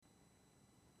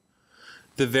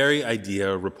The very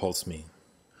idea repulsed me.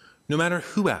 No matter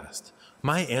who asked,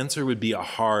 my answer would be a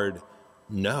hard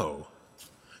no.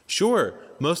 Sure,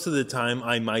 most of the time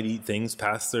I might eat things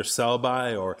past their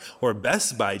sell-by or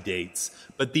best-by dates,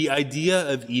 but the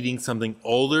idea of eating something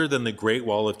older than the Great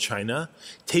Wall of China,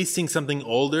 tasting something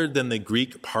older than the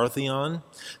Greek Parthenon,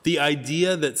 the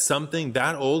idea that something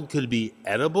that old could be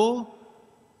edible,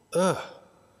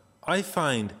 I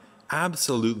find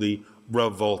absolutely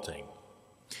revolting.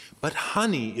 But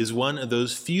honey is one of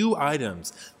those few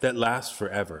items that last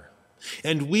forever.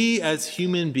 And we as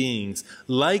human beings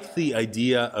like the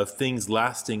idea of things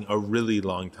lasting a really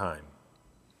long time.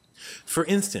 For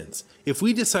instance, if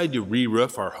we decide to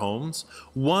re-roof our homes,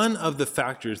 one of the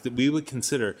factors that we would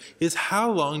consider is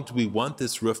how long do we want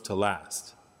this roof to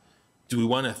last? Do we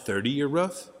want a 30-year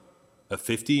roof? A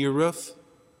 50-year roof?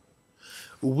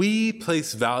 We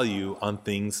place value on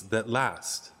things that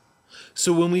last.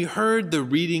 So when we heard the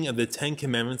reading of the Ten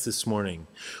Commandments this morning,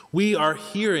 we are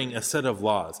hearing a set of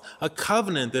laws, a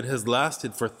covenant that has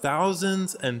lasted for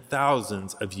thousands and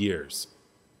thousands of years.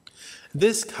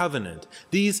 This covenant,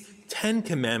 these 10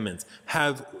 commandments,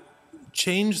 have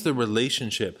changed the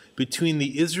relationship between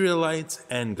the Israelites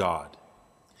and God.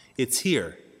 It's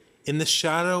here, in the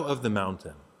shadow of the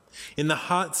mountain, in the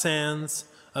hot sands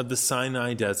of the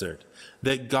Sinai desert,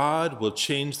 that God will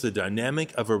change the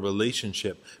dynamic of a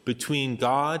relationship between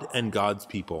God and God's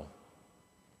people.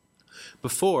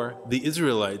 Before, the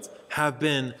Israelites have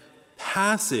been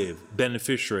passive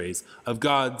beneficiaries of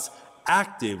God's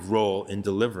active role in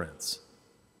deliverance.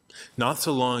 Not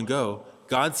so long ago,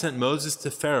 God sent Moses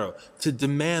to Pharaoh to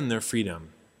demand their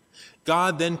freedom.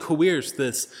 God then coerced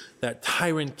that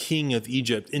tyrant king of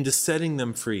Egypt into setting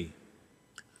them free.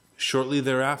 Shortly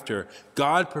thereafter,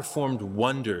 God performed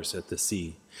wonders at the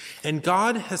sea, and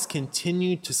God has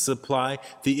continued to supply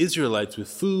the Israelites with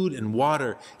food and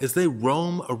water as they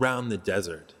roam around the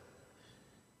desert.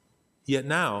 Yet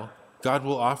now, God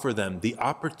will offer them the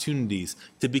opportunities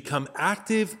to become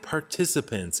active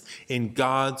participants in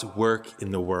God's work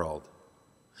in the world.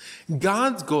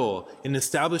 God's goal in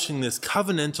establishing this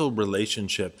covenantal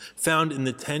relationship found in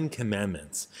the Ten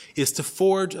Commandments is to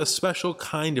forge a special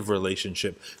kind of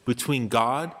relationship between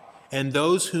God and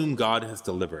those whom God has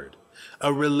delivered,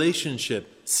 a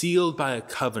relationship sealed by a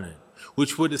covenant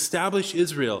which would establish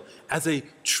Israel as a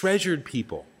treasured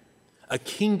people, a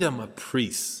kingdom of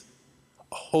priests,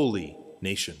 a holy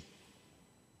nation.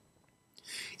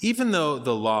 Even though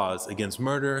the laws against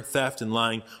murder, theft, and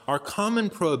lying are common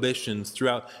prohibitions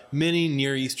throughout many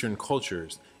Near Eastern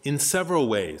cultures, in several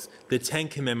ways, the Ten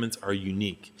Commandments are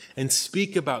unique and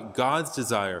speak about God's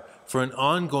desire for an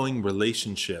ongoing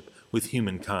relationship with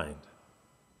humankind.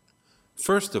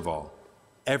 First of all,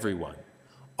 everyone,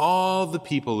 all the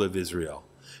people of Israel,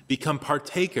 become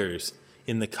partakers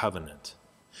in the covenant.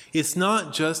 It's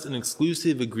not just an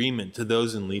exclusive agreement to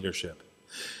those in leadership.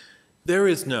 There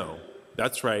is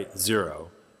that's right,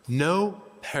 zero, no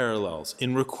parallels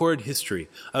in recorded history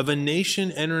of a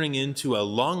nation entering into a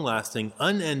long-lasting,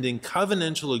 unending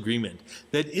covenantal agreement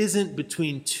that isn't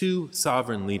between two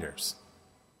sovereign leaders.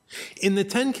 In the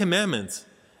Ten Commandments,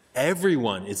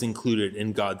 everyone is included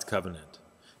in God's covenant,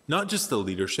 not just the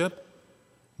leadership.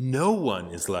 No one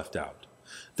is left out.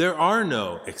 There are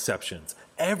no exceptions.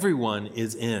 Everyone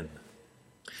is in.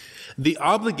 The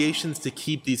obligations to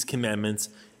keep these commandments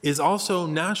is also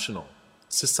national,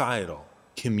 societal,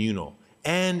 communal,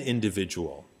 and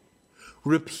individual.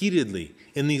 Repeatedly,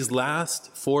 in these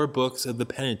last 4 books of the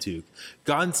Pentateuch,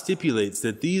 God stipulates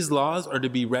that these laws are to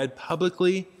be read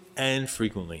publicly and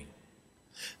frequently.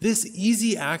 This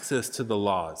easy access to the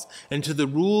laws and to the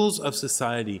rules of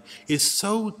society is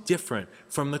so different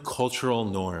from the cultural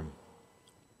norm.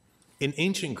 In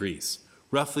ancient Greece,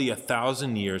 roughly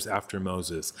 1,000 years after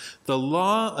Moses, the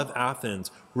law of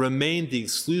Athens remained the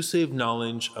exclusive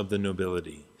knowledge of the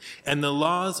nobility, and the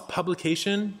law's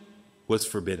publication was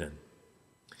forbidden.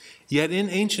 Yet in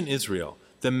ancient Israel,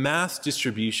 the mass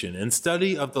distribution and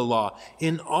study of the law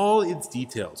in all its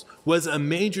details was a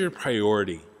major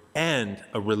priority and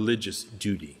a religious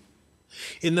duty.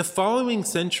 In the following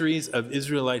centuries of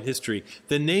Israelite history,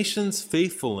 the nation's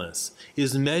faithfulness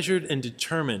is measured and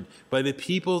determined by the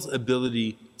people's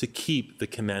ability to keep the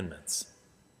commandments.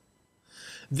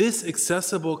 This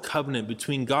accessible covenant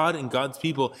between God and God's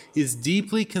people is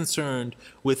deeply concerned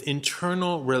with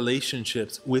internal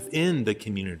relationships within the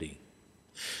community.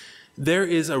 There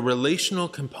is a relational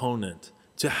component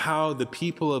to how the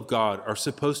people of God are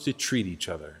supposed to treat each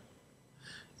other.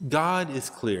 God is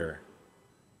clear.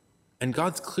 And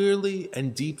God's clearly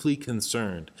and deeply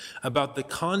concerned about the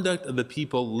conduct of the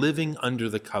people living under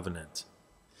the covenant.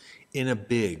 In a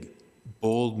big,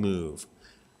 bold move,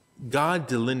 God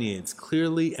delineates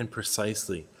clearly and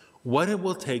precisely what it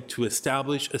will take to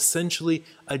establish essentially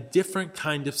a different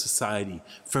kind of society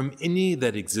from any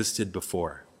that existed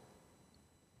before.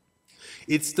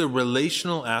 It's the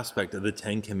relational aspect of the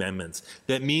Ten Commandments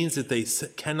that means that they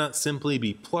cannot simply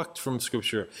be plucked from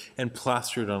Scripture and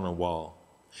plastered on a wall.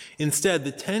 Instead,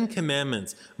 the Ten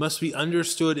Commandments must be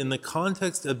understood in the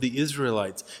context of the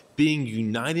Israelites being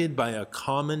united by a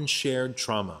common shared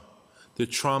trauma, the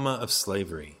trauma of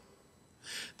slavery.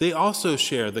 They also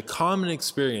share the common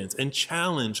experience and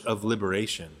challenge of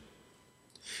liberation.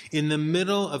 In the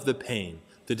middle of the pain,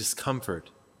 the discomfort,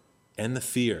 and the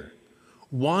fear,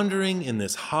 wandering in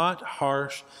this hot,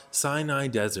 harsh Sinai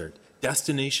desert,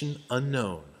 destination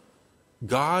unknown,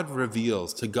 God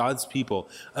reveals to God's people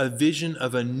a vision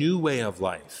of a new way of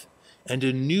life and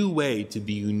a new way to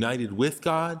be united with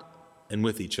God and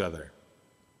with each other.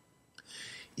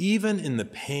 Even in the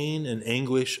pain and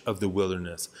anguish of the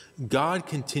wilderness, God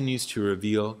continues to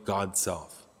reveal God's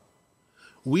self.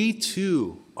 We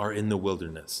too are in the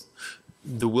wilderness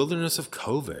of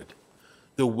COVID,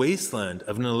 the wasteland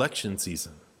of an election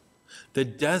season, the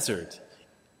desert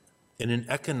in an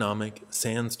economic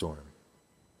sandstorm.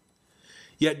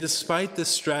 Yet despite the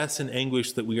stress and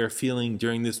anguish that we are feeling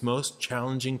during this most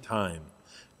challenging time,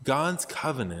 God's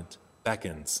covenant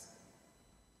beckons.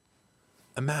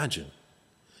 Imagine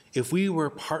if we were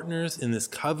partners in this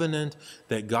covenant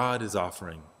that God is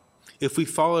offering, if we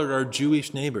followed our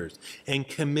Jewish neighbors and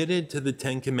committed to the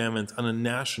Ten Commandments on a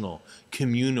national,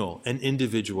 communal, and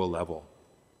individual level.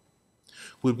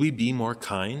 Would we be more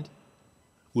kind?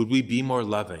 Would we be more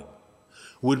loving?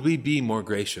 Would we be more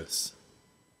gracious?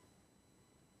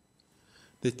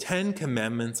 The Ten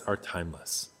Commandments are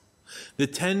timeless. The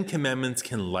Ten Commandments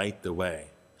can light the way.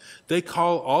 They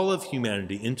call all of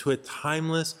humanity into a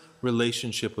timeless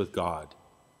relationship with God.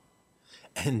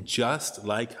 And just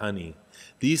like honey,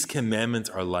 these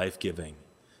commandments are life-giving.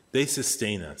 They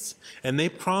sustain us, and they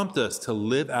prompt us to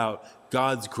live out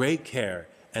God's great care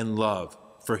and love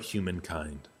for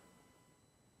humankind.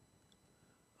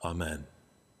 Amen.